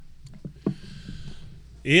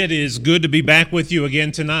It is good to be back with you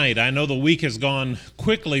again tonight. I know the week has gone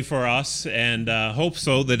quickly for us, and hope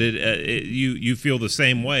so that you feel the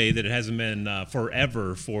same way, that it hasn't been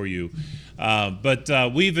forever for you. But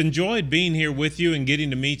we've enjoyed being here with you and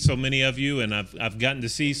getting to meet so many of you, and I've gotten to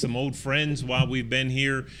see some old friends while we've been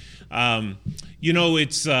here.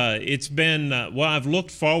 It's been well. I've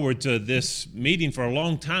looked forward to this meeting for a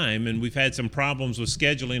long time, and we've had some problems with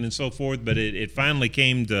scheduling and so forth. But it finally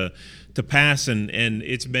came to pass, and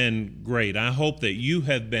it's been great. I hope that you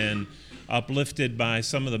have been uplifted by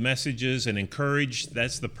some of the messages and encouraged.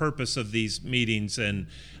 That's the purpose of these meetings, and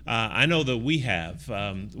I know that we have.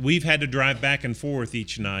 We've had to drive back and forth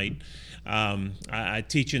each night. I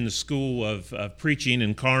teach in the school of preaching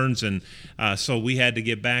in Carnes, and so we had to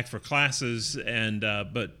get back for classes. And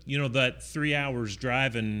but that 3 hours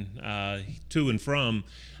driving to and from,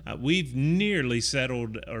 we've nearly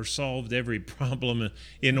settled or solved every problem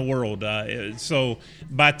in the world. So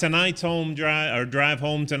by tonight's drive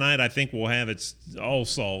home tonight, I think we'll have it all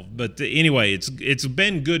solved. But anyway, it's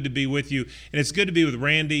been good to be with you, and it's good to be with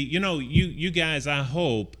Randy. You guys, I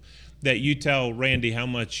hope that you tell Randy how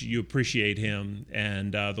much you appreciate him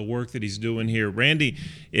and the work that he's doing here. Randy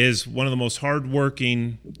is one of the most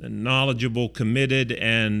hardworking, knowledgeable, committed,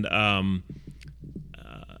 and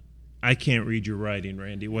I can't read your writing,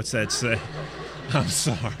 Randy. What's that say? I'm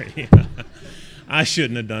sorry. I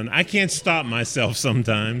shouldn't have done. I can't stop myself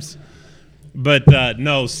sometimes. But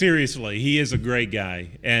no, seriously, he is a great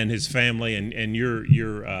guy, and his family, and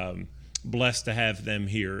you're blessed to have them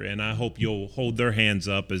here, and I hope you'll hold their hands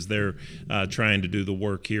up as they're trying to do the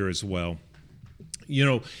work here as well.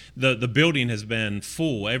 The building has been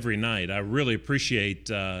full every night. I really appreciate,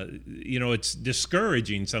 it's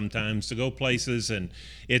discouraging sometimes to go places, and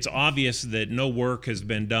it's obvious that no work has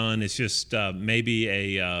been done. It's just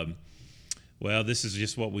maybe this is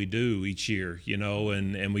just what we do each year,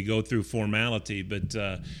 and we go through formality. But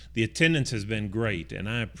the attendance has been great, and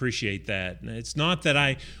I appreciate that. And it's not that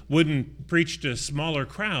I wouldn't preach to smaller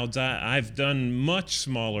crowds. I've done much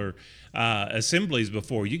smaller assemblies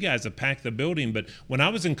before. You guys have packed the building. But when I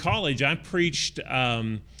was in college, I preached.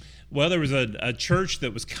 There was a church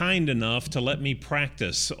that was kind enough to let me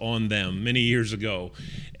practice on them many years ago.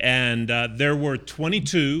 And there were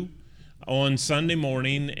 22 on Sunday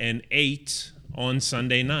morning and 8 on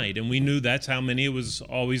Sunday night, and we knew that's how many it was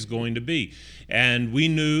always going to be. And we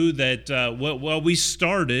knew that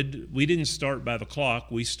we didn't start by the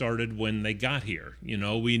clock. We started when they got here.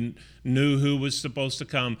 We knew who was supposed to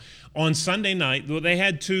come on Sunday night. Well, they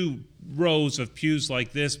had 2 rows of pews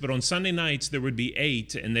like this, but on Sunday nights there would be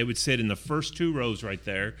 8, and they would sit in the first 2 rows right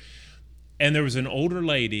there. And there was an older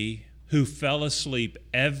lady who fell asleep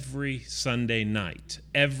every Sunday night,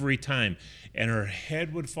 every time. And her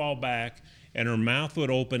head would fall back, and her mouth would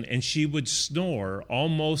open, and she would snore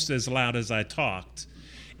almost as loud as I talked.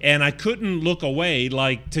 And I couldn't look away,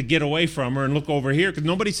 to get away from her and look over here, because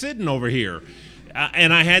nobody's sitting over here.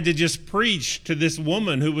 And I had to just preach to this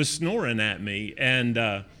woman who was snoring at me. And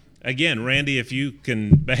again, Randy, if you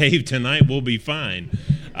can behave tonight, we'll be fine.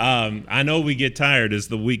 I know we get tired as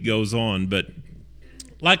the week goes on, but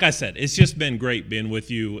like I said, it's just been great being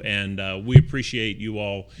with you, and we appreciate you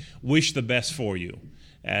all. Wish the best for you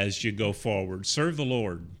as you go forward. Serve the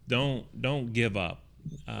Lord. Don't give up.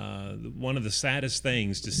 One of the saddest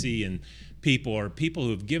things to see in people are people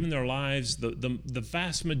who have given their lives, the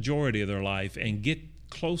vast majority of their life, and get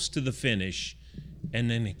close to the finish,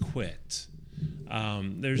 and then they quit.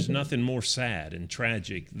 There's nothing more sad and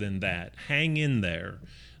tragic than that. Hang in there.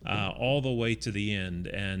 All the way to the end,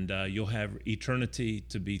 and you'll have eternity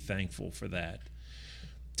to be thankful for that.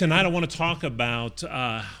 Tonight I want to talk about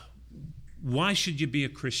why should you be a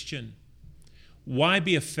Christian? Why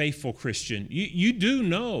be a faithful Christian? You do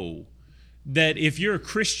know that if you're a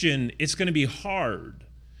Christian, it's going to be hard.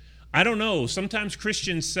 I don't know. Sometimes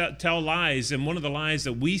Christians tell lies, and one of the lies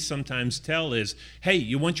that we sometimes tell is, hey,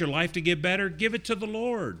 you want your life to get better? Give it to the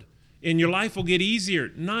Lord, and your life will get easier.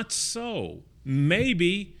 Not so.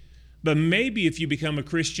 Maybe, but maybe if you become a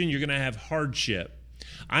Christian, you're going to have hardship.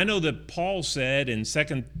 I know that Paul said in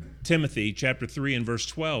 2 Timothy chapter 3 and verse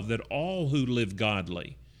 12 that all who live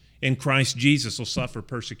godly in Christ Jesus will suffer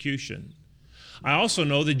persecution. I also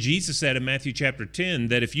know that Jesus said in Matthew chapter 10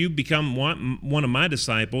 that if you become one of my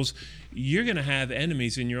disciples, you're going to have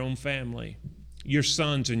enemies in your own family. Your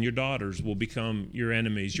sons and your daughters will become your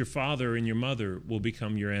enemies. Your father and your mother will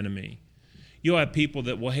become your enemy. You'll have people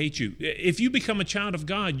that will hate you. If you become a child of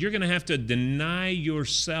God, you're going to have to deny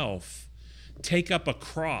yourself Take up a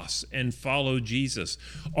cross and follow Jesus.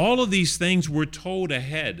 All of these things were told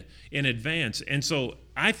ahead in advance. And so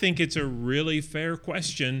I think it's a really fair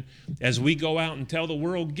question as we go out and tell the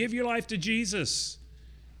world, give your life to Jesus.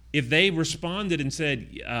 If they responded and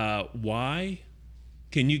said, why?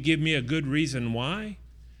 Can you give me a good reason why?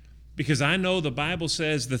 Because I know the Bible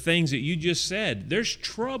says the things that you just said, there's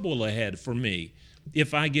trouble ahead for me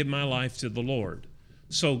if I give my life to the Lord.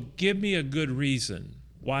 So give me a good reason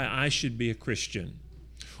why I should be a Christian.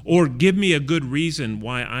 Or give me a good reason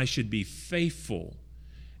why I should be faithful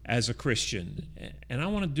as a Christian. And I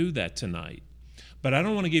want to do that tonight. But I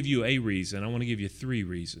don't want to give you a reason. I want to give you 3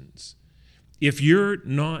 reasons. If you're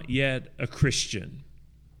not yet a Christian,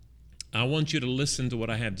 I want you to listen to what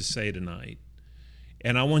I have to say tonight.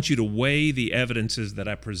 And I want you to weigh the evidences that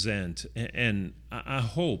I present, and I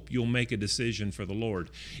hope you'll make a decision for the Lord.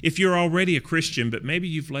 If you're already a Christian, but maybe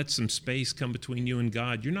you've let some space come between you and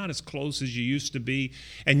God, you're not as close as you used to be,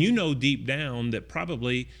 and you know deep down that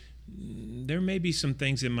probably there may be some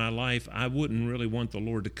things in my life I wouldn't really want the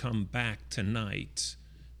Lord to come back tonight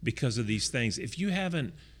because of these things. If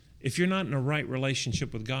you're not in a right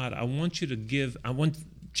relationship with God, I want you to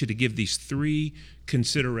give these 3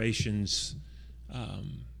 considerations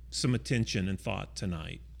some attention and thought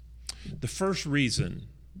tonight. The first reason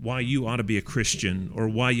why you ought to be a Christian or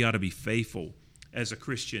why you ought to be faithful as a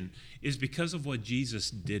Christian is because of what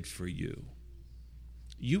Jesus did for you.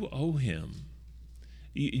 You owe him.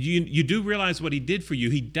 You do realize what he did for you.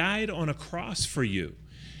 He died on a cross for you.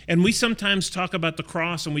 And we sometimes talk about the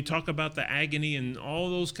cross and we talk about the agony and all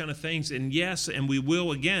those kind of things. And yes, and we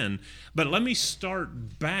will again. But let me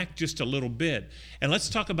start back just a little bit. And let's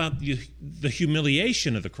talk about the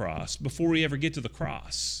humiliation of the cross before we ever get to the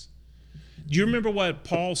cross. Do you remember what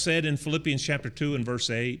Paul said in Philippians chapter 2 and verse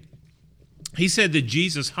 8? He said that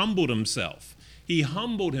Jesus humbled himself. He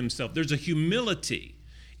humbled himself. There's a humility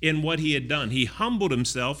in what he had done. He humbled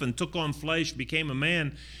himself and took on flesh, became a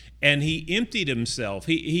man, and he emptied himself.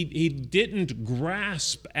 He didn't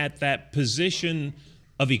grasp at that position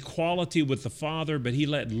of equality with the Father, but he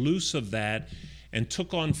let loose of that and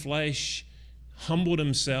took on flesh, humbled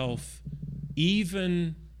himself,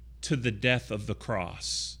 even to the death of the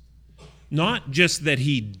cross. Not just that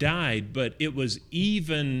he died, but it was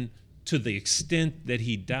even to the extent that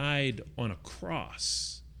he died on a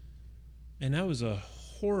cross. And that was a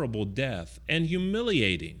horrible death and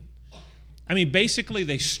humiliating. I mean, basically,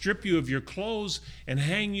 they strip you of your clothes and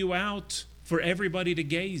hang you out for everybody to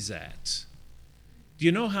gaze at. Do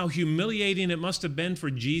you know how humiliating it must have been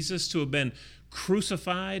for Jesus to have been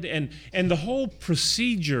crucified and the whole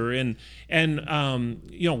procedure and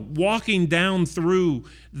walking down through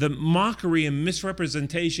the mockery and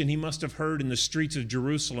misrepresentation he must have heard in the streets of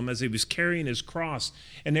Jerusalem as he was carrying his cross,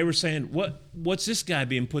 and they were saying, what's this guy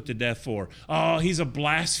being put to death for? Oh, he's a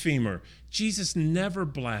blasphemer. Jesus never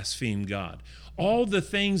blasphemed God. All the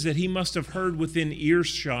things that he must have heard within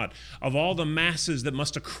earshot of all the masses that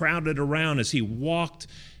must have crowded around as he walked,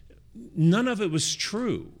 none of it was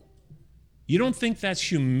true. You don't think that's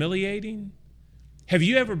humiliating? Have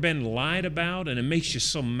you ever been lied about and it makes you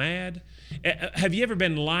so mad? Have you ever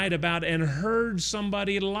been lied about and heard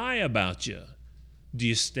somebody lie about you? Do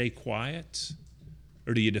you stay quiet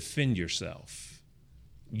or do you defend yourself?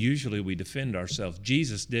 Usually we defend ourselves.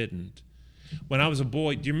 Jesus didn't. When I was a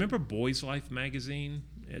boy, do you remember Boys Life magazine?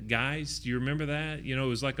 Guys, do you remember that? You know, it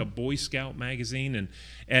was like a Boy Scout magazine,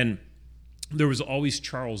 and there was always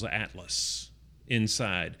Charles Atlas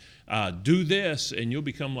inside. Do this and you'll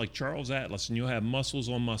become like Charles Atlas and you'll have muscles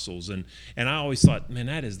on muscles. And I always thought, man,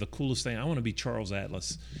 that is the coolest thing. I want to be Charles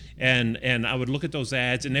Atlas. And I would look at those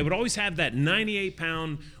ads and they would always have that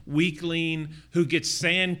 98-pound weakling who gets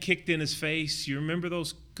sand kicked in his face. You remember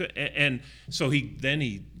those? And so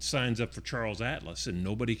he signs up for Charles Atlas and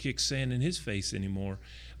nobody kicks sand in his face anymore.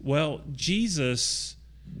 Well, Jesus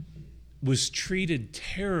was treated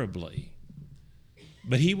terribly.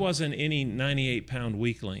 But he wasn't any 98-pound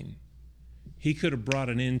weakling. He could have brought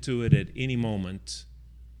an end to it at any moment.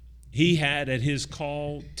 He had at his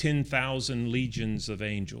call 10,000 legions of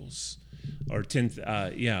angels, or but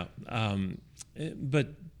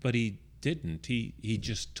he didn't. He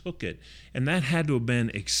just took it, and that had to have been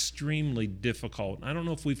extremely difficult. I don't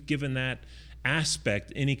know if we've given that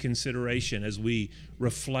aspect any consideration as we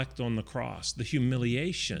reflect on the cross, the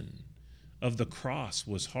humiliation of the cross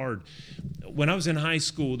was hard. When I was in high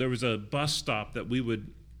school, there was a bus stop that we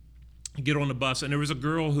would get on the bus, and there was a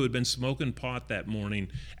girl who had been smoking pot that morning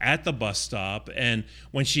at the bus stop, and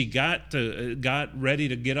when she got ready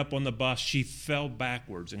to get up on the bus, she fell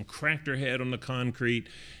backwards and cracked her head on the concrete,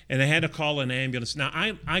 and they had to call an ambulance. Now,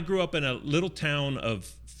 I grew up in a little town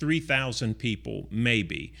of 3,000 people,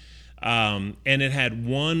 maybe, and it had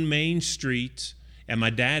one main street. And my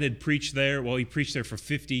dad had preached there. Well, he preached there for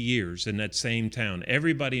 50 years in that same town.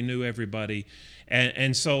 Everybody knew everybody.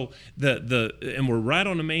 And so and we're right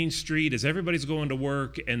on the main street as everybody's going to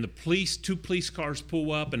work, and two police cars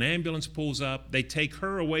pull up, an ambulance pulls up. They take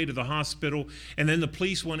her away to the hospital, and then the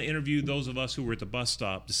police want to interview those of us who were at the bus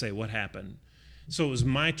stop to say what happened. So it was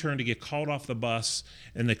my turn to get called off the bus,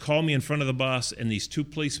 and they call me in front of the bus, and these two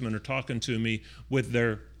policemen are talking to me with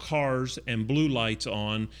their cars and blue lights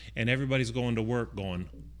on, and everybody's going to work going,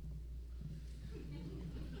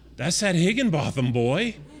 "That's that Higginbotham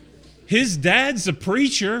boy. His dad's a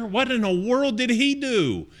preacher. What in the world did he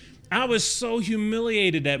do?" I was so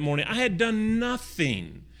humiliated that morning. I had done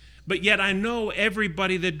nothing. But yet I know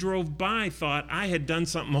everybody that drove by thought I had done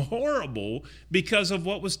something horrible because of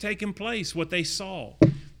what was taking place, what they saw.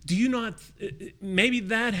 Do you not, maybe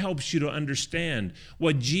that helps you to understand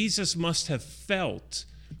what Jesus must have felt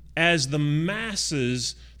as the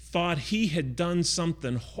masses thought he had done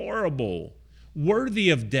something horrible,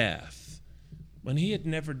 worthy of death, when he had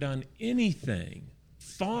never done anything,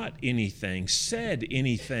 thought anything, said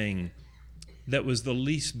anything that was the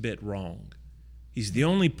least bit wrong. He's the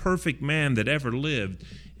only perfect man that ever lived,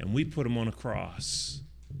 and we put him on a cross.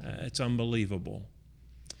 It's unbelievable.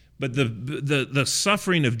 But the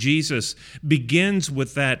suffering of Jesus begins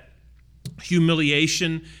with that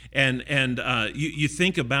humiliation, and you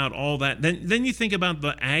think about all that. Then you think about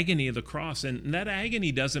the agony of the cross, and that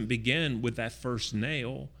agony doesn't begin with that first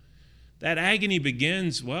nail. That agony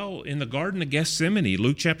begins, well, in the Garden of Gethsemane.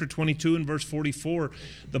 Luke chapter 22 and verse 44,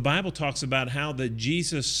 the Bible talks about how that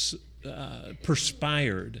Jesus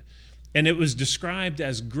perspired, and it was described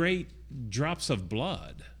as great drops of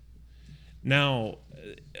blood. Now,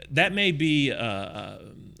 that may be a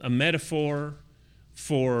metaphor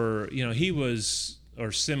for, he was,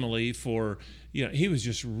 or simile for, he was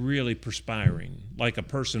just really perspiring, like a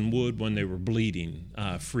person would when they were bleeding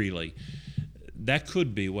freely. That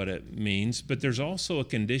could be what it means, but there's also a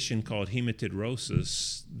condition called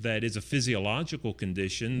hematidrosis that is a physiological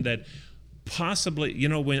condition that possibly,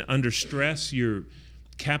 when under stress, your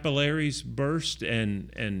capillaries burst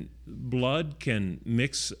and blood can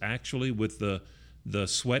mix actually with the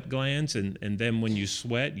sweat glands, and then when you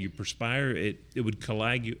sweat, you perspire, it would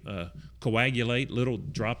coagulate little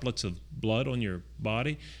droplets of blood on your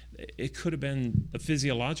body. It could have been a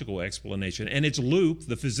physiological explanation, and it's Luke,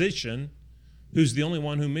 the physician, who's the only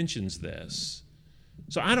one who mentions this.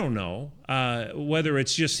 So I don't know whether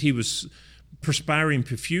it's just he was perspiring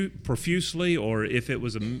profusely, or if it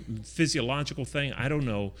was a physiological thing. I don't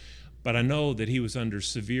know, but I know that he was under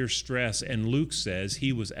severe stress, and Luke says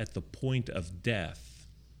he was at the point of death.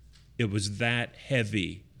 It was that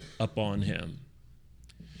heavy upon him.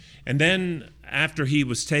 And then after he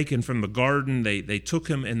was taken from the garden, they took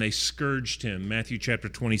him and they scourged him. Matthew chapter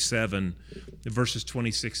 27, verses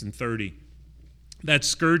 26 and 30. That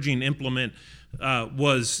scourging implement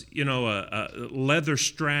was, leather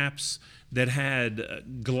straps that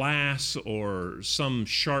had glass or some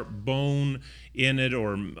sharp bone in it,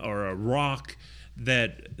 or a rock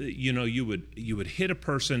that you would hit a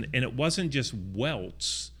person, and it wasn't just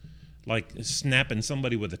welts like snapping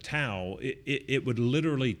somebody with a towel. It would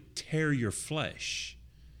literally tear your flesh.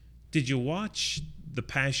 Did you watch The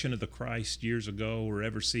Passion of the Christ years ago, or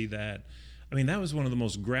ever see that? I mean, that was one of the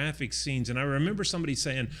most graphic scenes. And I remember somebody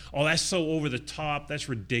saying, "Oh, that's so over the top. That's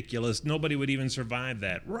ridiculous. Nobody would even survive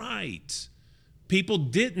that." Right. People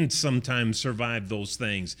didn't sometimes survive those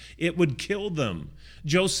things. It would kill them.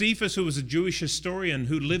 Josephus, who was a Jewish historian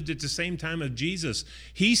who lived at the same time of Jesus,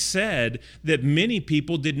 he said that many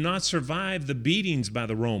people did not survive the beatings by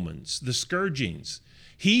the Romans, the scourgings.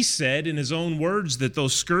 He said in his own words that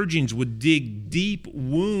those scourgings would dig deep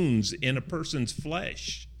wounds in a person's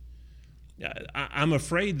flesh. I'm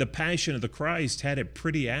afraid the Passion of the Christ had it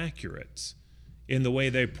pretty accurate in the way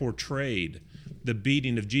they portrayed the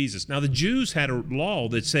beating of Jesus. Now, the Jews had a law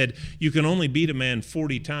that said you can only beat a man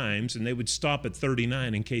 40 times, and they would stop at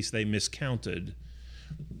 39 in case they miscounted.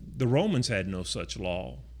 The Romans had no such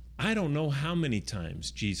law. I don't know how many times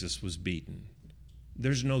Jesus was beaten.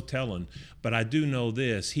 There's no telling. But I do know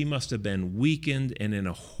this: he must have been weakened and in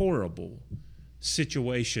a horrible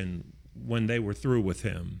situation when they were through with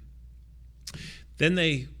him. Then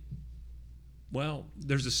there's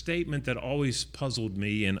a statement that always puzzled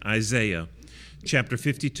me in Isaiah chapter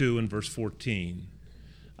 52 and verse 14.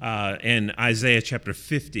 in Isaiah chapter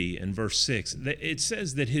 50 and verse 6. It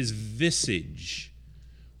says that his visage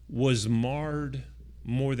was marred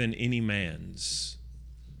more than any man's.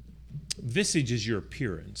 Visage is your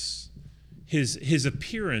appearance. His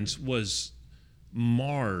appearance was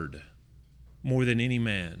marred more than any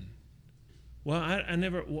man. Well, I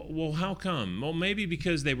never, well, how come? Well, maybe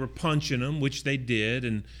because they were punching him, which they did,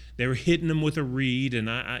 and they were hitting him with a reed,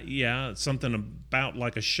 and something about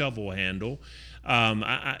like a shovel handle.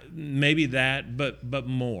 Maybe that, but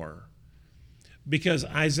more. Because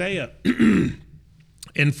Isaiah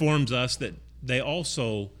informs us that they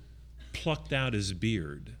also plucked out his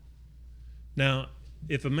beard. Now,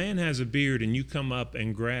 if a man has a beard and you come up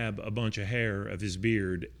and grab a bunch of hair of his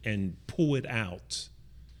beard and pull it out,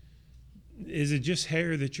 is it just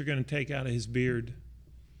hair that you're going to take out of his beard?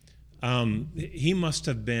 He must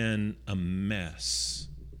have been a mess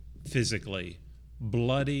physically,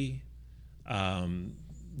 bloody,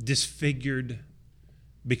 disfigured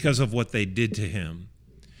because of what they did to him.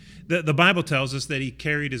 The Bible tells us that he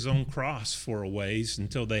carried his own cross for a ways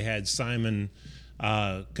until they had Simon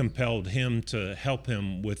compelled him to help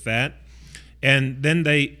him with that. And then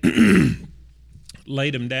they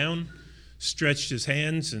laid him down, stretched his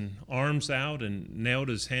hands and arms out, and nailed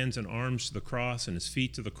his hands and arms to the cross and his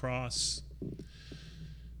feet to the cross.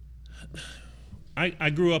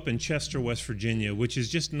 I grew up in Chester, West Virginia, which is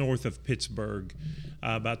just north of Pittsburgh,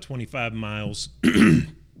 about 25 miles.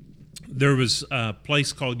 There was a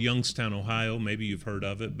place called Youngstown, Ohio. Maybe you've heard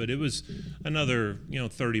of it, but it was another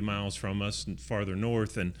 30 miles from us and farther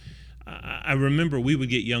north. And I remember we would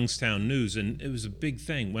get Youngstown news, and it was a big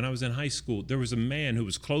thing. When I was in high school, there was a man who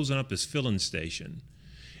was closing up his filling station,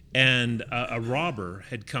 and a robber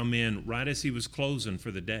had come in right as he was closing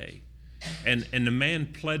for the day. And the man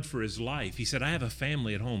pled for his life. He said, "I have a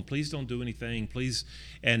family at home. Please don't do anything, please."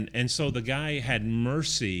 And so the guy had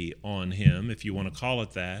mercy on him, if you want to call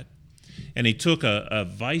it that. And he took a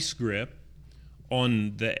vice grip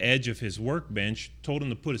on the edge of his workbench, told him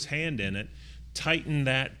to put his hand in it, tightened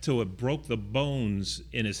that till it broke the bones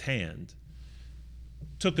in his hand.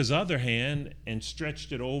 Took his other hand and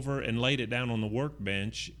stretched it over and laid it down on the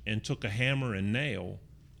workbench, and took a hammer and nail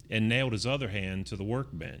and nailed his other hand to the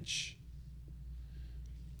workbench.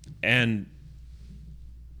 And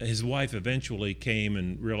his wife eventually came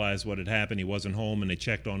and realized what had happened. He wasn't home, and they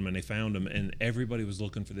checked on him, and they found him, and everybody was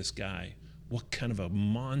looking for this guy. What kind of a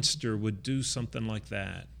monster would do something like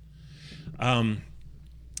that? And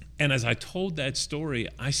as I told that story,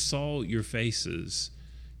 I saw your faces.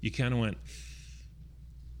 You kind of went,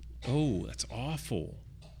 "Oh, that's awful."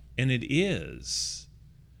 And it is.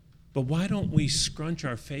 But why don't we scrunch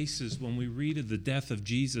our faces when we read of the death of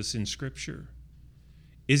Jesus in Scripture?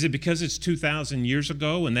 Is it because it's 2,000 years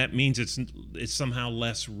ago and that means it's somehow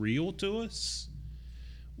less real to us?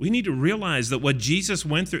 We need to realize that what Jesus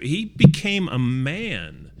went through, he became a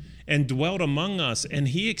man and dwelt among us, and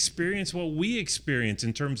he experienced what we experience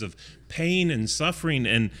in terms of pain and suffering.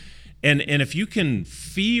 And if you can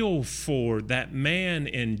feel for that man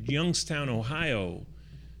in Youngstown, Ohio,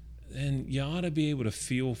 then you ought to be able to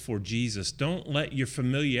feel for Jesus. Don't let your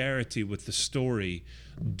familiarity with the story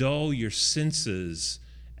dull your senses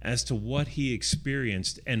as to what he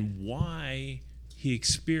experienced and why he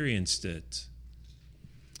experienced it.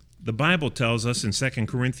 The Bible tells us in 2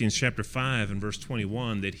 Corinthians chapter 5 and verse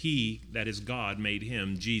 21 that he, that is God, made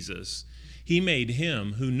him, Jesus. He made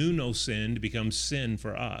him who knew no sin to become sin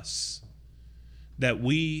for us, that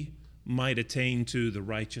we might attain to the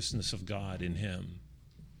righteousness of God in him.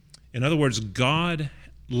 In other words, God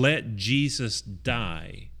let Jesus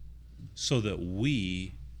die so that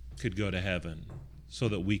we could go to heaven, so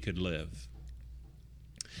that we could live.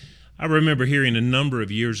 I remember hearing a number of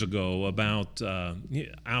years ago about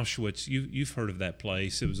Auschwitz. You've heard of that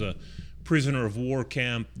place. It was a prisoner of war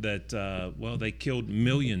camp that, they killed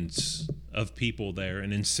millions of people there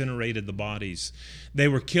and incinerated the bodies. They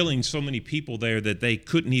were killing so many people there that they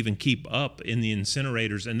couldn't even keep up in the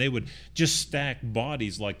incinerators, and they would just stack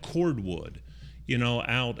bodies like cordwood,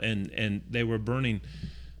 out, and they were burning.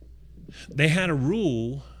 They had a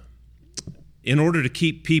rule in order to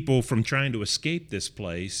keep people from trying to escape this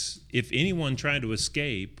place. If anyone tried to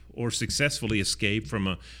escape or successfully escape from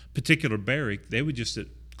a particular barrack, they would just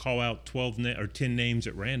call out 12 or 10 names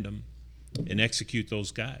at random and execute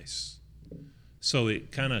those guys. So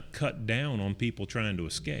it kind of cut down on people trying to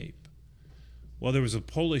escape. Well, there was a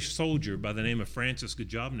Polish soldier by the name of Francis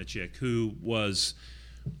Gajowniczek who was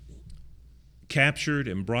captured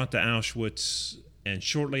and brought to Auschwitz. And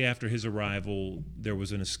shortly after his arrival, there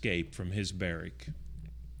was an escape from his barrack.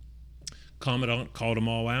 Commandant called them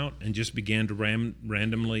all out and just began to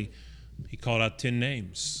randomly He called out 10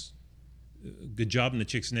 names.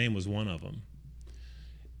 Gojabnichik's name was one of them.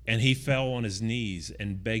 And he fell on his knees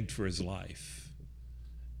and begged for his life.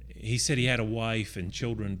 He said he had a wife and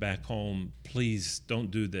children back home. Please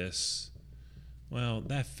don't do this. Well,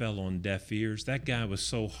 that fell on deaf ears. That guy was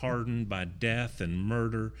so hardened by death and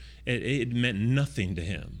murder, it meant nothing to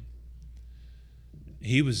him.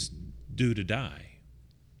 He was due to die.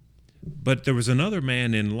 But there was another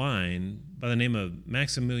man in line by the name of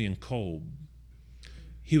Maximilian Kolbe.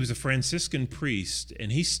 He was a Franciscan priest,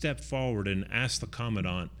 and he stepped forward and asked the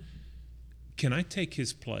commandant, "Can I take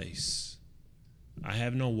his place? I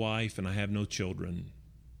have no wife and I have no children.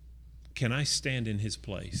 Can I stand in his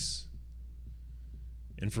place?"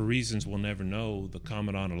 And for reasons we'll never know, the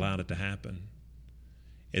commandant allowed it to happen.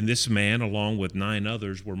 And this man, along with 9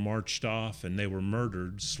 others, were marched off, and they were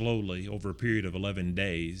murdered slowly over a period of 11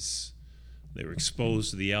 days. They were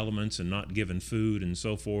exposed to the elements and not given food and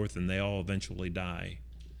so forth, and they all eventually die.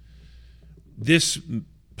 This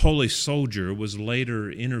Polish soldier was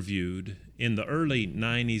later interviewed in the early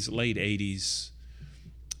 90s, late 80s,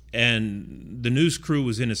 and the news crew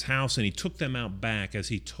was in his house, and he took them out back as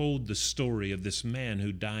he told the story of this man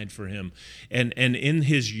who died for him. And in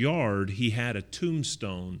his yard, he had a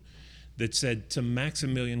tombstone that said, "To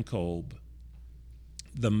Maximilian Kolbe,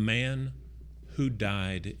 the man who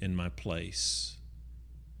died in my place."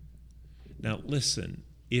 Now listen,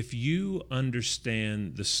 if you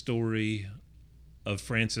understand the story of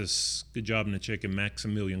Francis Gojabnichik and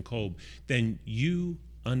Maximilian Kolbe, then you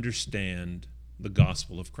understand the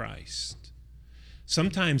gospel of Christ.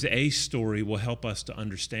 Sometimes a story will help us to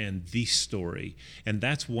understand the story, and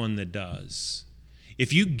that's one that does.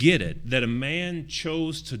 If you get it, that a man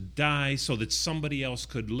chose to die so that somebody else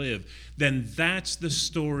could live, then that's the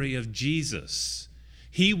story of Jesus.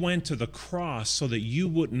 He went to the cross so that you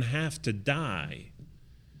wouldn't have to die.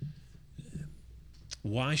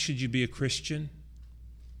 Why should you be a Christian?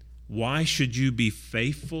 Why should you be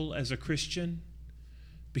faithful as a Christian?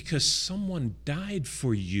 Because someone died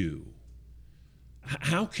for you.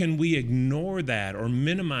 How can we ignore that or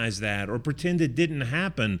minimize that or pretend it didn't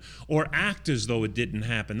happen or act as though it didn't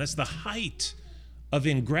happen? That's the height of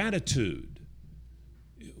ingratitude.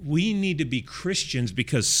 We need to be Christians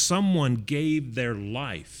because someone gave their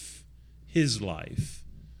life, his life,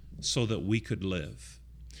 so that we could live.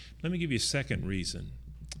 Let me give you a second reason.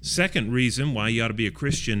 Second reason why you ought to be a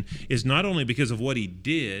Christian is not only because of what he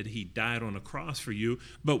did, he died on a cross for you,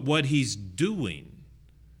 but what he's doing.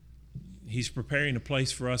 He's preparing a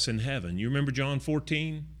place for us in heaven. You remember John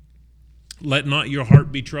 14? "Let not your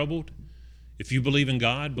heart be troubled. If you believe in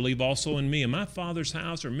God, believe also in me. In my Father's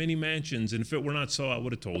house are many mansions, and if it were not so, I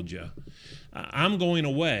would have told you. I'm going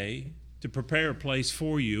away to prepare a place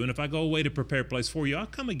for you, and if I go away to prepare a place for you, I'll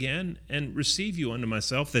come again and receive you unto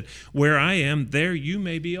myself, that where I am, there you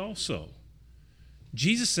may be also."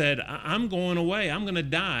 Jesus said, "I'm going away. I'm going to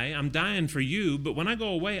die. I'm dying for you, but when I go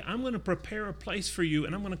away, I'm going to prepare a place for you,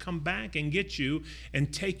 and I'm going to come back and get you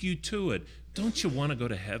and take you to it." Don't you want to go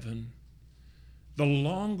to heaven? The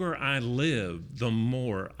longer I live, the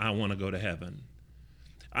more I want to go to heaven.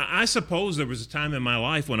 I suppose there was a time in my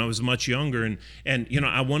life when I was much younger and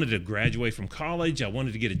I wanted to graduate from college. I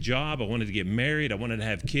wanted to get a job. I wanted to get married. I wanted to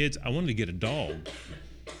have kids. I wanted to get a dog.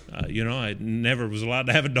 I never was allowed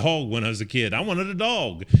to have a dog when I was a kid. I wanted a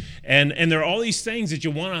dog. And there are all these things that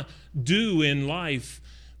you want to do in life,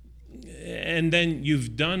 and then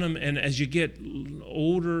you've done them, and as you get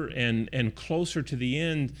older and closer to the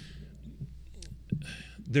end,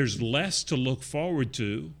 there's less to look forward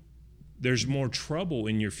to. There's more trouble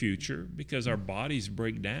in your future because our bodies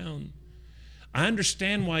break down. I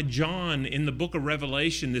understand why John, in the book of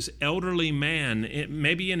Revelation, this elderly man,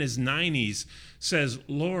 maybe in his 90s, says,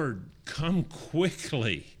 "Lord, come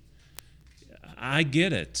quickly." I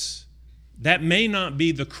get it. That may not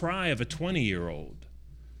be the cry of a 20-year-old,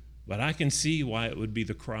 but I can see why it would be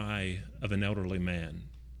the cry of an elderly man.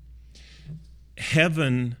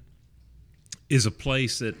 Heaven is a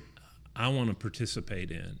place that I want to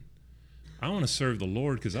participate in. I want to serve the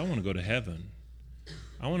Lord because I want to go to heaven.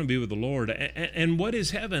 I want to be with the Lord. And what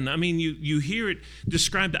is heaven? I mean, you hear it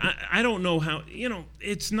described. I don't know how,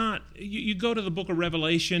 it's not, you go to the book of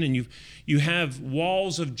Revelation and you have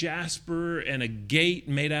walls of jasper and a gate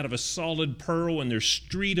made out of a solid pearl, and there's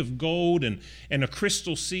street of gold and a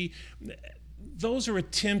crystal sea. Those are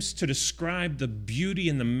attempts to describe the beauty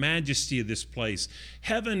and the majesty of this place.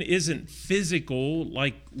 Heaven isn't physical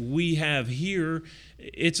like we have here.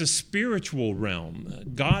 It's a spiritual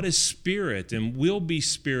realm. God is spirit and will be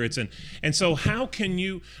spirits. And so how can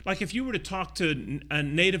you, like if you were to talk to a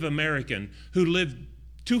Native American who lived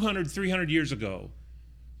 200, 300 years ago,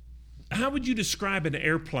 How would you describe an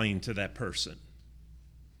airplane to that person?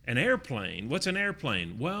 An airplane? What's an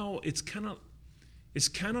airplane? Well, it's kind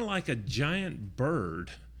of like a giant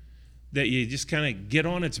bird that you just kind of get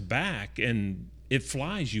on its back and it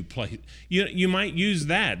flies you place. You might use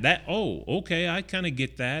that. Oh, okay, I kind of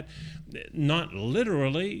get that. Not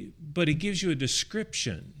literally, but it gives you a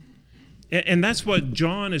description. And that's what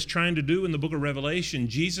John is trying to do in the book of Revelation.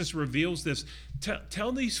 Jesus reveals this.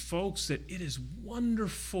 Tell these folks that it is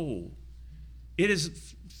wonderful. It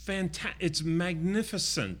is fantastic. It's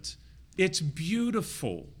magnificent. It's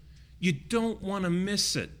beautiful. You don't want to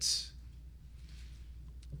miss it.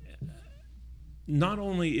 Not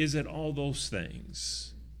only is it all those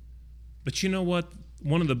things, but you know what?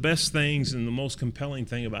 One of the best things and the most compelling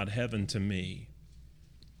thing about heaven to me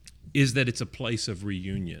is that it's a place of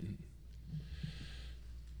reunion.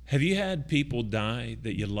 Have you had people die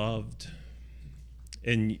that you loved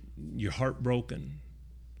and you're heartbroken?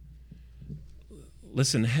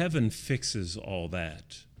 Listen, heaven fixes all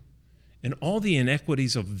that. And all the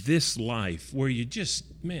inequities of this life where you just,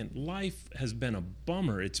 life has been a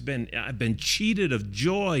bummer. I've been cheated of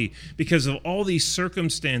joy because of all these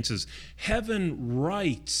circumstances. Heaven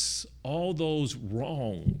rights all those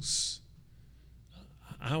wrongs.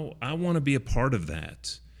 I want to be a part of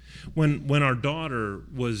that. When our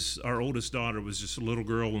oldest daughter was just a little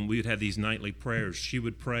girl, when we'd have these nightly prayers, she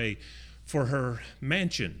would pray for her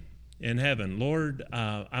mansion in heaven. Lord,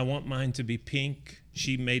 I want mine to be pink.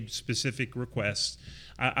 She made specific requests.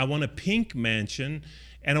 I want a pink mansion,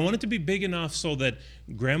 and I want it to be big enough so that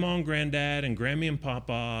Grandma and Granddad and Grammy and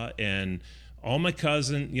Papa and all my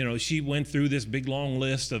cousins, she went through this big long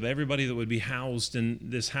list of everybody that would be housed in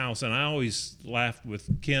this house. And I always laughed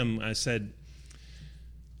with Kim. I said,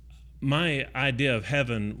 my idea of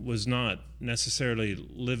heaven was not necessarily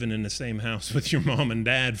living in the same house with your mom and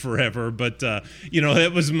dad forever, but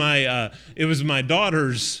it was my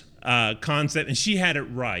daughter's concept, and she had it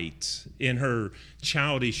right in her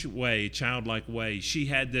childlike way. She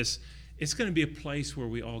had this. It's going to be a place where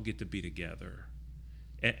we all get to be together,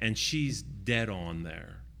 and she's dead on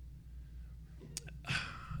there.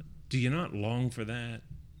 Do you not long for that?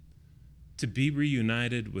 To be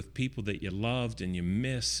reunited with people that you loved and you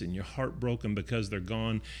miss and you're heartbroken because they're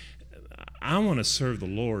gone. I want to serve the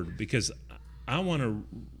Lord because I want to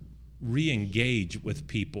re-engage with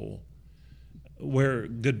people where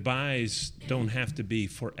goodbyes don't have to be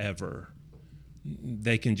forever.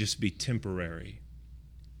 They can just be temporary.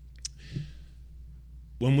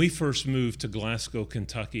 When we first moved to Glasgow,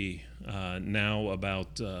 Kentucky, now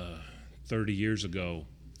about 30 years ago,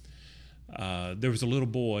 there was a little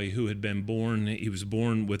boy who had been born. He was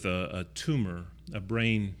born with a tumor, a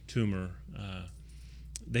brain tumor.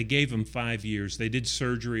 They gave him 5 years. They did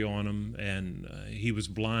surgery on him, and he was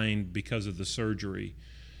blind because of the surgery.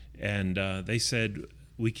 And they said,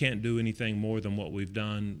 we can't do anything more than what we've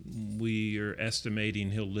done. We are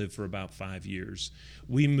estimating he'll live for about 5 years.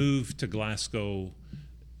 We moved to Glasgow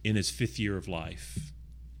in his 5th year of life,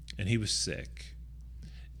 and he was sick.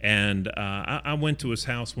 And I went to his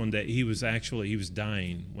house one day. He was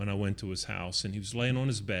dying when I went to his house, and he was laying on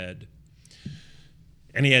his bed,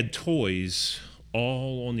 and he had toys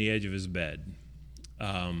all on the edge of his bed.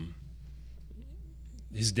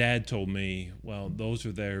 His dad told me, well, those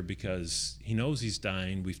are there because he knows he's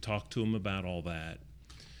dying. We've talked to him about all that,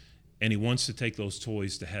 and he wants to take those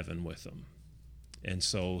toys to heaven with him. And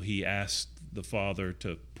so he asked the father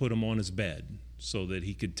to put them on his bed so that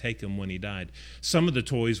he could take them when he died. Some of the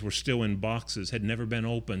toys were still in boxes, had never been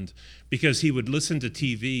opened, because he would listen to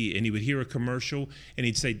TV and he would hear a commercial and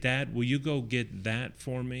he'd say, Dad, will you go get that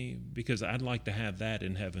for me? Because I'd like to have that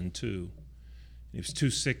in heaven too. He was too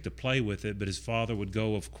sick to play with it, but his father would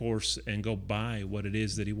go, of course, and go buy what it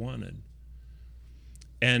is that he wanted.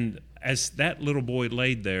 And as that little boy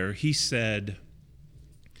laid there, he said,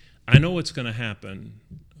 I know what's going to happen.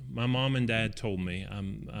 My mom and dad told me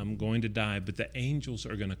I'm going to die, but the angels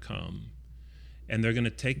are going to come, and they're going to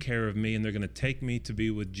take care of me, and they're going to take me to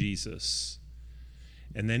be with Jesus.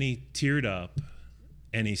 And then he teared up,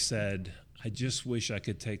 and he said, I just wish I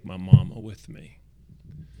could take my mama with me.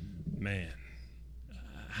 Man,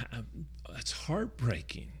 that's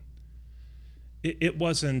heartbreaking. It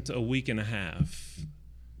wasn't a week and a half,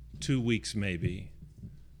 2 weeks maybe,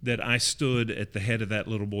 that I stood at the head of that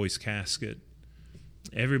little boy's casket.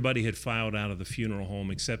 Everybody had filed out of the funeral home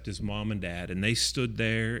except his mom and dad, and they stood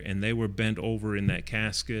there and they were bent over in that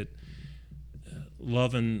casket,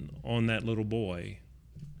 loving on that little boy.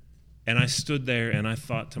 And I stood there and I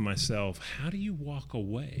thought to myself, how do you walk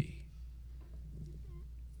away?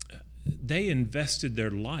 They invested their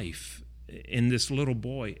life in this little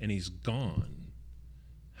boy and he's gone.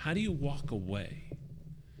 How do you walk away?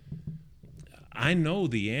 I know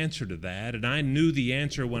the answer to that, and I knew the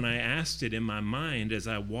answer when I asked it in my mind as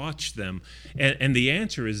I watched them. And the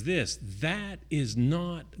answer is this: that is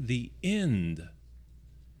not the end.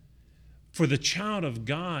 For the child of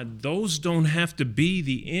God, those don't have to be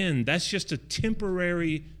the end. That's just a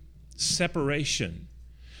temporary separation.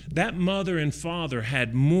 That mother and father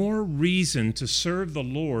had more reason to serve the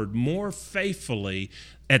Lord more faithfully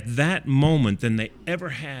at that moment than they ever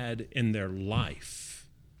had in their life,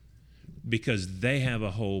 because they have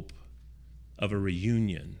a hope of a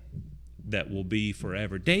reunion that will be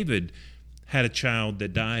forever. David had a child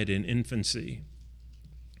that died in infancy,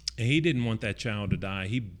 and he didn't want that child to die.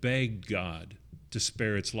 He begged God to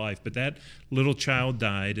spare its life, but that little child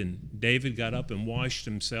died, and David got up and washed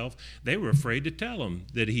himself. They were afraid to tell him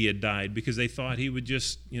that he had died because they thought he would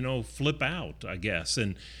just, flip out, I guess.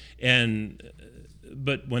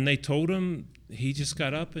 But when they told him, he just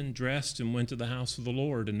got up and dressed and went to the house of the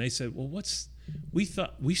Lord. And they said, well,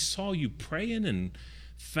 we saw you praying and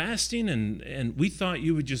fasting, and we thought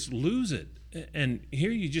you would just lose it. And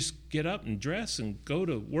here you just get up and dress and go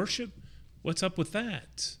to worship. What's up with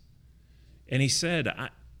that? And he said,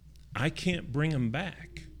 I can't bring him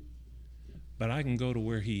back, but I can go to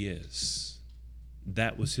where he is.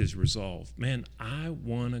 That was his resolve. Man, I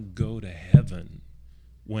want to go to heaven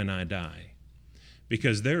when I die,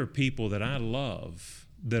 because there are people that I love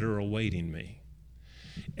that are awaiting me.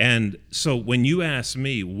 And so when you ask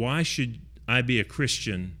me, why should I be a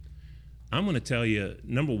Christian? I'm going to tell you,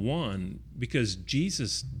 number one, because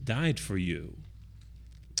Jesus died for you.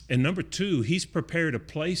 And number two, he's prepared a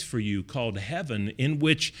place for you called heaven, in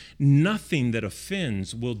which nothing that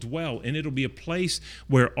offends will dwell. And it'll be a place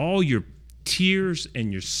where all your tears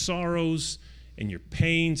and your sorrows and your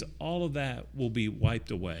pains, all of that will be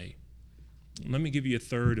wiped away. Let me give you a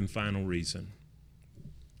third and final reason.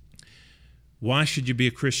 Why should you be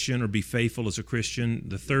a Christian or be faithful as a Christian?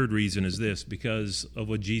 The third reason is this: because of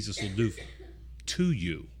what Jesus will do to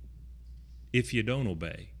you if you don't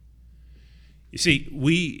obey. You see,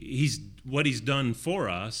 what he's done for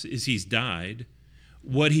us is he's died.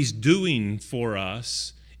 What he's doing for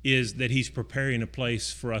us is that he's preparing a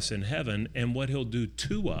place for us in heaven. And what he'll do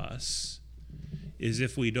to us is,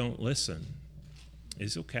 if we don't listen,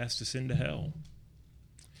 is he'll cast us into hell.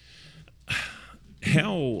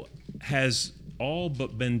 Hell has all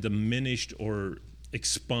but been diminished or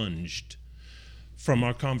expunged from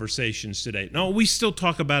our conversations today. No, we still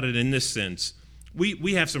talk about it in this sense.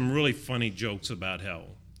 We have some really funny jokes about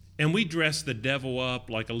hell. And we dress the devil up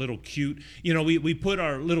like a little cute, we put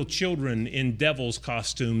our little children in devil's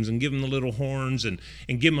costumes and give them the little horns and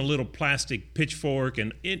give them a little plastic pitchfork,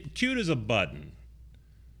 and cute as a button.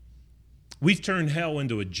 We've turned hell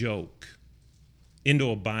into a joke,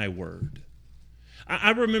 into a byword.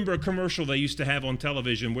 I remember a commercial they used to have on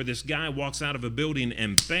television where this guy walks out of a building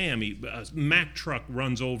and bam, a Mack truck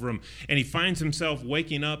runs over him, and he finds himself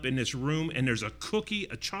waking up in this room, and there's a cookie,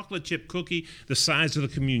 a chocolate chip cookie the size of the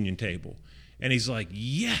communion table. And he's like,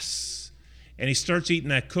 yes. And he starts eating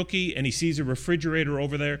that cookie, and he sees a refrigerator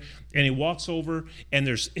over there, and he walks over, and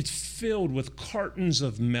it's filled with cartons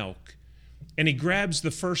of milk. And he grabs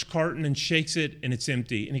the first carton and shakes it, and it's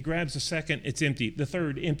empty. And he grabs the second, it's empty. The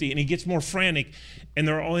third, empty. And he gets more frantic, and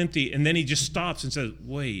they're all empty. And then he just stops and says,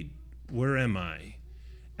 wait, where am I?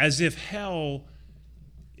 As if hell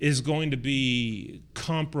is going to be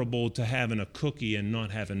comparable to having a cookie and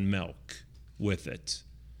not having milk with it.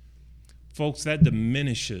 Folks, that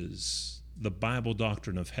diminishes the Bible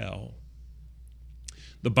doctrine of hell.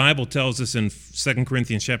 The Bible tells us in 2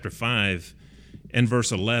 Corinthians chapter 5 and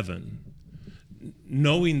verse 11,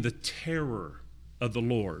 knowing the terror of the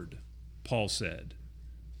Lord, Paul said,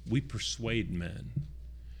 we persuade men.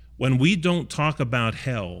 When we don't talk about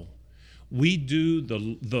hell, we do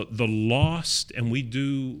the lost, and we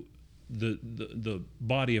do the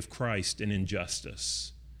body of Christ an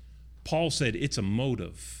injustice. Paul said it's a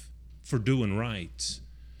motive for doing right.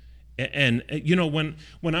 And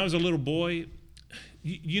when I was a little boy,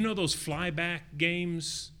 those flyback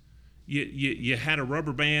games? You had a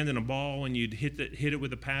rubber band and a ball, and you'd hit it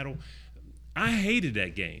with a paddle. I hated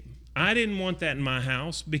that game. I didn't want that in my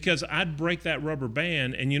house, because I'd break that rubber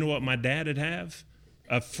band, and you know what my dad would have?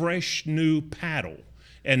 A fresh new paddle.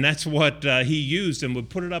 And that's what he used, and would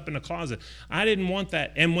put it up in the closet. I didn't want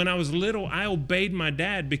that. And when I was little, I obeyed my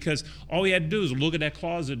dad, because all he had to do was look at that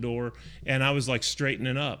closet door, and I was like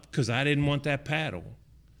straightening up, because I didn't want that paddle.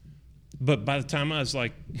 But by the time I was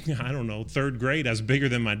like, I don't know, third grade, I was bigger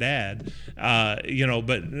than my dad,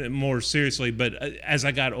 but more seriously. But as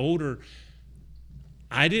I got older,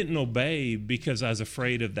 I didn't obey because I was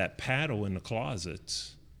afraid of that paddle in the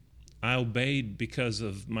closet. I obeyed because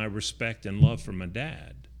of my respect and love for my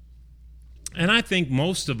dad. And I think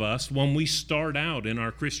most of us, when we start out in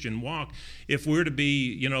our Christian walk, if we're to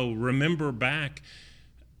be, remember back,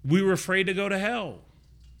 we were afraid to go to hell.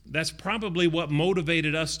 That's probably what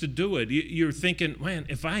motivated us to do it. You're thinking, man,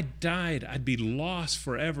 if I died, I'd be lost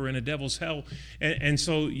forever in a devil's hell. And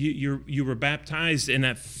so you were baptized, and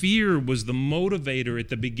that fear was the motivator at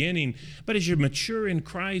the beginning. But as you mature in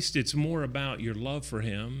Christ, it's more about your love for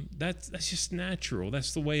him. That's just natural.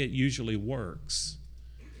 That's the way it usually works.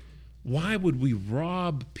 Why would we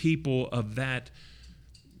rob people of that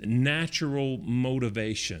natural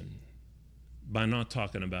motivation by not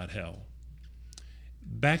talking about hell?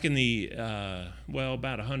 Back in the,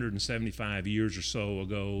 about 175 years or so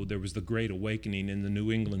ago, there was the Great Awakening in the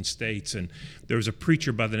New England states, and there was a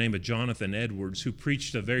preacher by the name of Jonathan Edwards who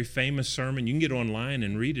preached a very famous sermon. You can get online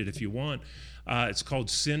and read it if you want. It's called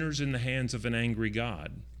Sinners in the Hands of an Angry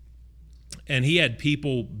God. And he had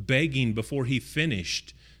people begging before he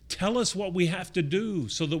finished, tell us what we have to do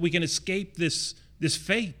so that we can escape this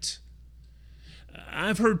fate.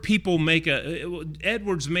 I've heard people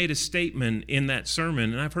Edwards made a statement in that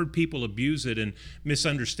sermon, and I've heard people abuse it and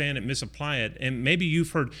misunderstand it, misapply it. And maybe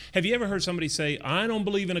have you ever heard somebody say, I don't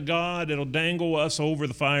believe in a God that'll dangle us over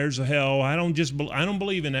the fires of hell. I don't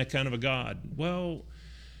believe in that kind of a God. Well,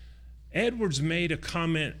 Edwards made a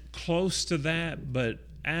comment close to that, but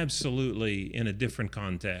absolutely in a different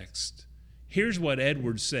context. Here's what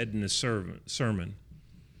Edwards said in his sermon.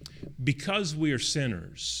 Because we are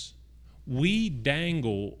sinners, we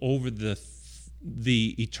dangle over the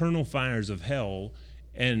eternal fires of hell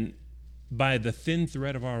and by the thin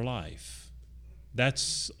thread of our life.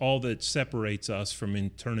 That's all that separates us from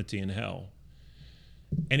eternity in hell.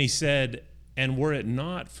 And he said, and were it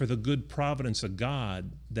not for the good providence of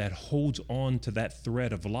God that holds on to that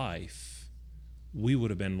thread of life, we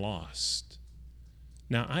would have been lost.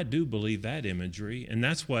 Now, I do believe that imagery, and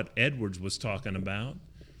that's what Edwards was talking about.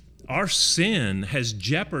 Our sin has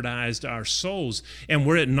jeopardized our souls, and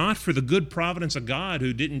were it not for the good providence of God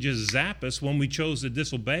who didn't just zap us when we chose to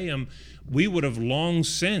disobey him, we would have long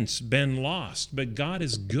since been lost. But God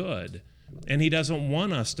is good, and he doesn't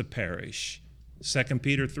want us to perish. 2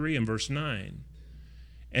 Peter 3 and verse 9.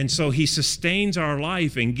 And so he sustains our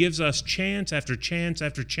life and gives us chance after chance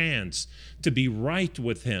after chance to be right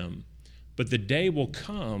with him. But the day will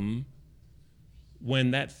come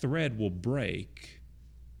when that thread will break,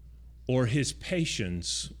 or his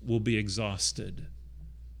patience will be exhausted.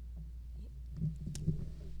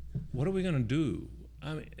 What are we going to do?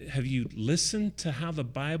 I mean, have you listened to how the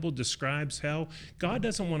Bible describes hell? God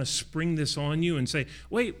doesn't want to spring this on you and say,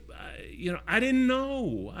 wait, I didn't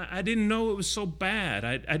know. I didn't know it was so bad.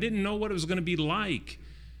 I didn't know what it was going to be like.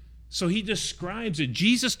 So he describes it.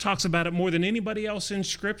 Jesus talks about it more than anybody else in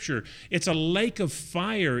Scripture. It's a lake of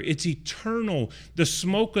fire. It's eternal. The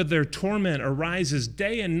smoke of their torment arises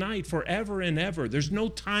day and night forever and ever. There's no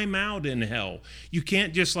time out in hell. You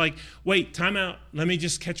can't just wait, time out. Let me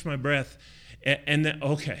just catch my breath. And then,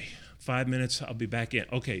 okay, 5 minutes, I'll be back in.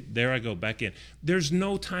 Okay, there I go, back in. There's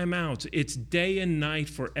no time out. It's day and night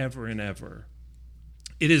forever and ever.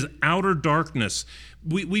 It is outer darkness.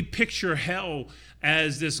 We picture hell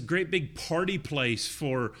as this great big party place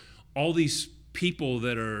for all these people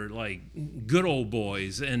that are like good old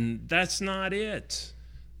boys, and that's not it.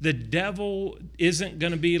 The devil isn't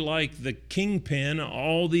going to be like the kingpin,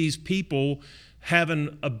 all these people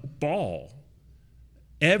having a ball.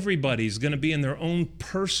 Everybody's going to be in their own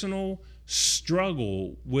personal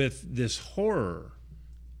struggle with this horror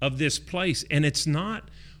of this place. And it's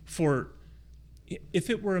not if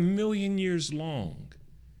it were 1,000,000 years long,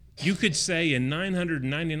 you could say in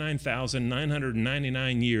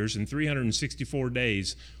 999,999 years and 364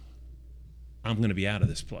 days, I'm going to be out of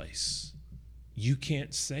this place. You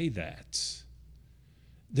can't say that.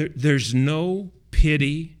 There's no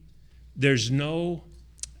pity. There's no,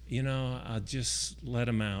 I'll just let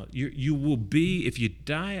them out. You will be, if you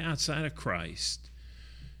die outside of Christ,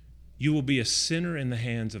 you will be a sinner in the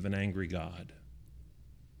hands of an angry God.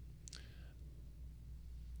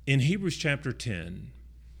 In Hebrews chapter 10,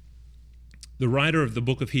 the writer of the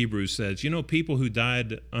book of Hebrews says, people who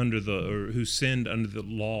died who sinned under the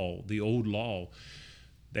law, the old law,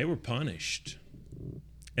 they were punished.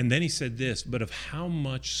 And then he said this, but of how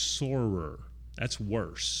much sorer, that's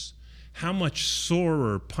worse, how much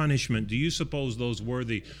sorer punishment do you suppose those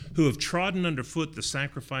worthy who have trodden underfoot the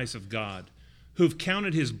sacrifice of God, who have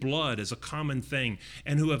counted his blood as a common thing,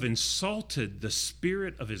 and who have insulted the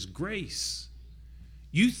Spirit of his grace?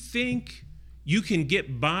 You think you can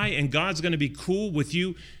get by and God's going to be cool with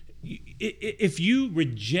you If you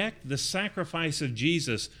reject the sacrifice of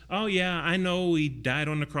Jesus, oh yeah, I know he died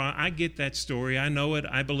on the cross. I get that story. I know it.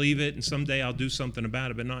 I believe it. And someday I'll do something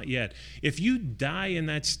about it, but not yet. If you die in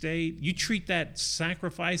that state, you treat that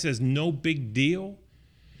sacrifice as no big deal,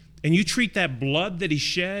 and you treat that blood that he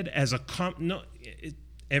shed as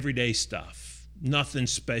everyday stuff. Nothing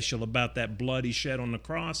special about that blood he shed on the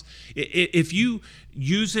cross. If you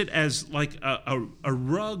use it as like a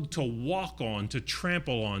rug to walk on, to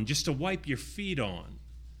trample on, just to wipe your feet on,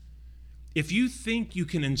 if you think you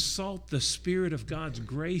can insult the Spirit of God's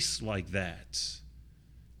grace like that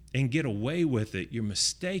and get away with it, you're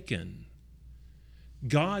mistaken.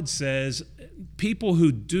 God says people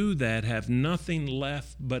who do that have nothing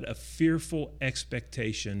left but a fearful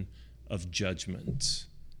expectation of judgment.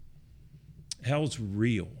 Hell's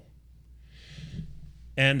real.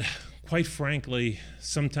 And quite frankly,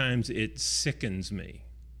 sometimes it sickens me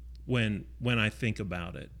when I think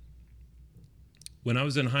about it. When I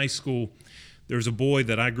was in high school, there was a boy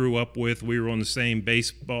that I grew up with. We were on the same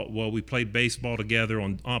baseball. Well, we played baseball together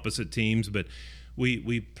on opposite teams, but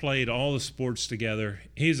we played all the sports together.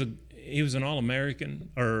 He was an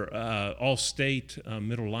All-American or All-State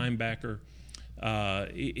middle linebacker,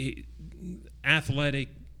 athletic,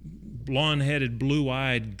 blonde-headed,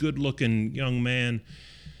 blue-eyed, good-looking young man.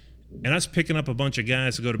 And I was picking up a bunch of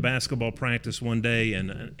guys to go to basketball practice one day, and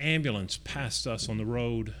an ambulance passed us on the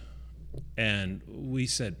road. And we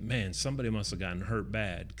said, man, somebody must have gotten hurt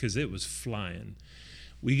bad, because it was flying.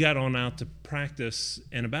 We got on out to practice,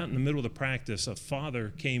 and about in the middle of the practice, a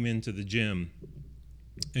father came into the gym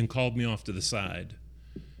and called me off to the side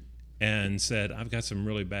and said, I've got some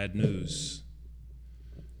really bad news.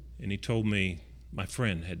 And he told me my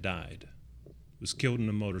friend had died, was killed in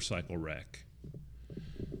a motorcycle wreck.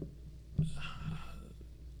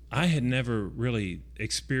 I had never really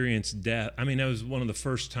experienced death. I mean, that was one of the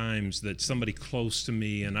first times that somebody close to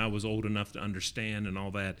me, and I was old enough to understand and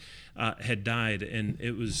all that, had died. And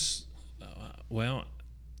it was, I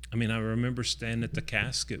remember standing at the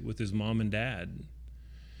casket with his mom and dad.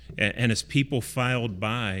 And as people filed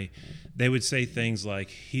by, they would say things like,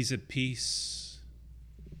 he's at peace.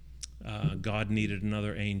 God needed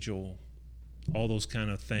another angel, all those kind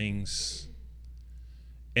of things.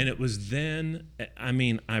 And it was then,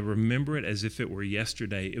 I remember it as if it were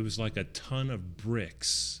yesterday. It was like a ton of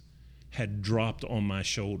bricks had dropped on my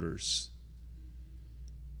shoulders,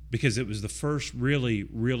 because it was the first really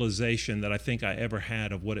realization that I think I ever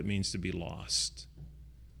had of what it means to be lost.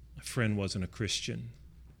 My friend wasn't a Christian.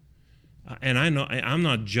 And I know, I'm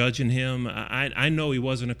not judging him. I know he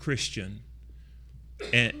wasn't a Christian.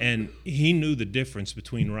 And he knew the difference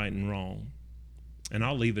between right and wrong. And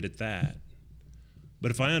I'll leave it at that. But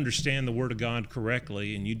if I understand the Word of God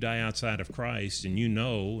correctly, and you die outside of Christ, and you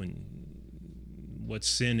know and what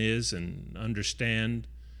sin is and understand,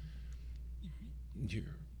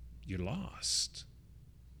 you're lost.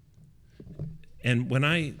 And when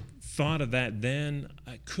I thought of that then,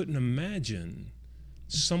 I couldn't imagine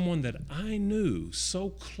someone that I knew so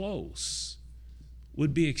close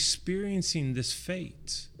would be experiencing this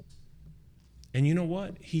fate. And you know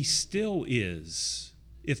what? He still is,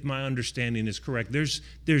 if my understanding is correct. There's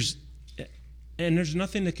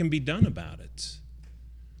nothing that can be done about it.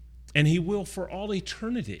 And he will for all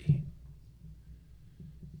eternity.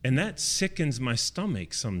 And that sickens my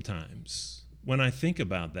stomach sometimes when I think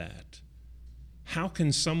about that. How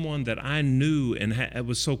can someone that I knew and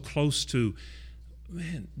was so close to,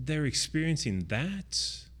 man, they're experiencing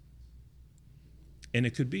that? And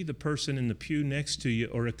it could be the person in the pew next to you,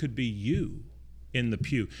 or it could be you in the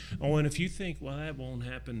pew. Oh, and if you think, well, that won't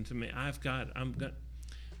happen to me, I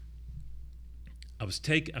was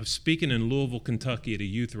speaking in Louisville, Kentucky at a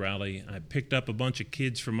youth rally. I picked up a bunch of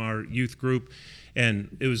kids from our youth group,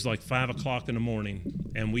 and it was like 5 o'clock in the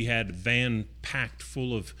morning, and we had a van packed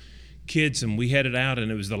full of kids, and we headed out,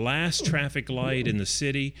 and it was the last traffic light in the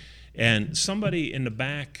city, and somebody in the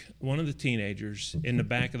back, one of the teenagers in the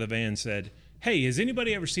back of the van said, hey, has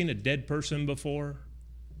anybody ever seen a dead person before?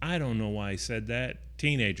 I don't know why he said that.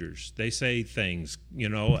 Teenagers, they say things,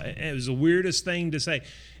 it was the weirdest thing to say.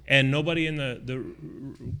 And nobody in the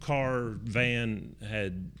car, van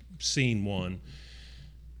had seen one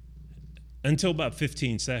until about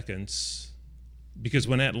 15 seconds. Because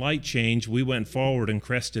when that light changed, we went forward and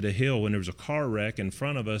crested a hill, and there was a car wreck in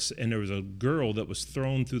front of us, and there was a girl that was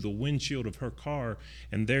thrown through the windshield of her car,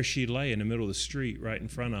 and there she lay in the middle of the street right in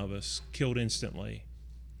front of us, killed instantly.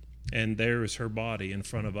 And there is her body in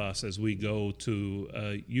front of us as we go to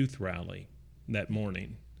a youth rally that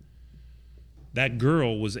morning. That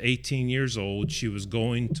girl was 18 years old. She was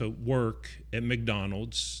going to work at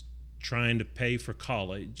McDonald's trying to pay for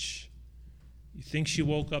college. You think she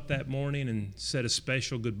woke up that morning and said a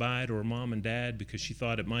special goodbye to her mom and dad because she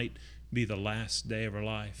thought it might be the last day of her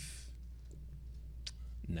life?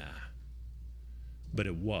 Nah. But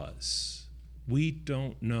it was. We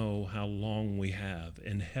don't know how long we have,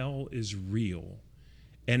 and hell is real,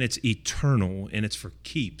 and it's eternal, and it's for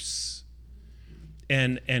keeps.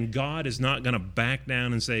 And God is not going to back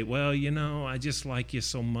down and say, well, I just like you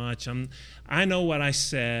so much. I know what I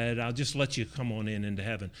said. I'll just let you come on into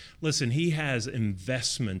heaven. Listen, he has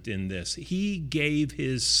investment in this. He gave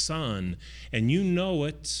his son, and you know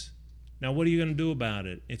it. Now, what are you going to do about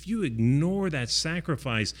it? If you ignore that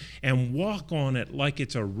sacrifice and walk on it like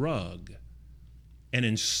it's a rug and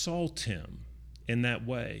insult him in that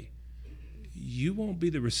way, you won't be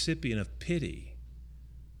the recipient of pity.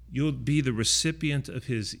 You'll be the recipient of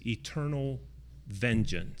his eternal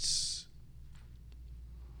vengeance.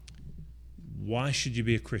 Why should you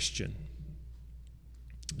be a Christian?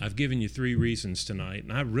 I've given you 3 reasons tonight,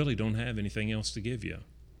 and I really don't have anything else to give you.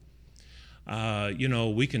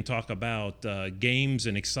 We can talk about games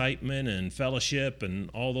and excitement and fellowship and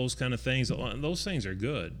all those kind of things. Those things are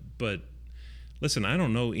good, but listen, I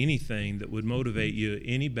don't know anything that would motivate you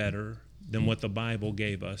any better than what the Bible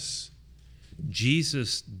gave us.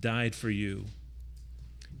 Jesus died for you.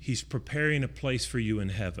 He's preparing a place for you in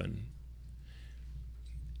heaven.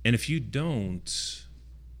 And if you don't,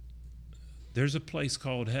 there's a place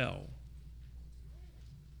called hell.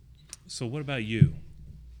 So what about you?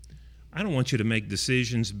 I don't want you to make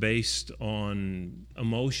decisions based on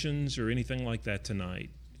emotions or anything like that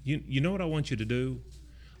tonight. You know what I want you to do?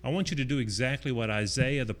 I want you to do exactly what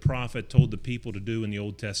Isaiah the prophet told the people to do in the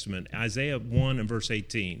Old Testament. Isaiah 1 and verse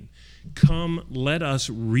 18. Come, let us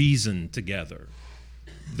reason together.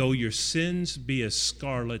 Though your sins be as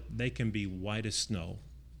scarlet, they can be white as snow.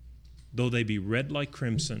 Though they be red like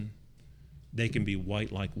crimson, they can be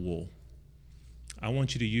white like wool. I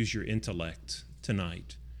want you to use your intellect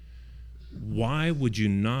tonight. Why would you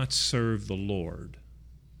not serve the Lord?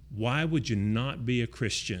 Why would you not be a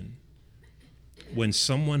Christian when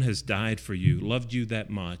someone has died for you, loved you that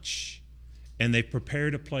much, and they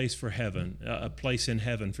prepared a place for heaven, a place in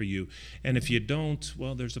heaven for you? And if you don't,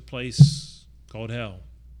 well, there's a place called hell.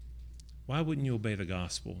 Why wouldn't you obey the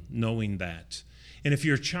gospel, knowing that? And if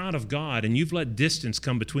you're a child of God and you've let distance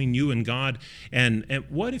come between you and God, and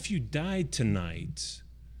what if you died tonight?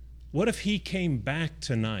 What if he came back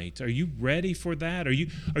tonight? Are you ready for that? Are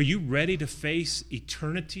you ready to face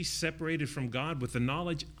eternity separated from God with the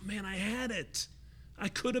knowledge, man, I had it. I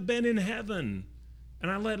could have been in heaven, and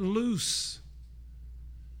I let loose.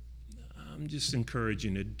 I'm just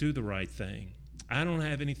encouraging you to do the right thing. I don't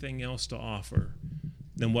have anything else to offer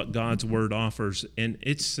than what God's word offers, and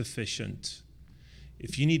it's sufficient.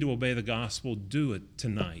 If you need to obey the gospel, do it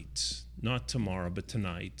tonight. Not tomorrow, but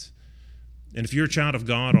tonight. And if you're a child of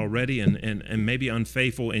God already and maybe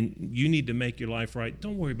unfaithful and you need to make your life right,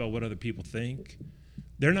 don't worry about what other people think.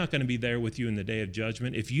 They're not going to be there with you in the day of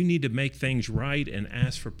judgment. If you need to make things right and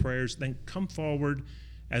ask for prayers, then come forward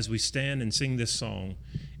as we stand and sing this song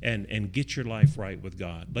and get your life right with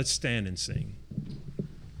God. Let's stand and sing.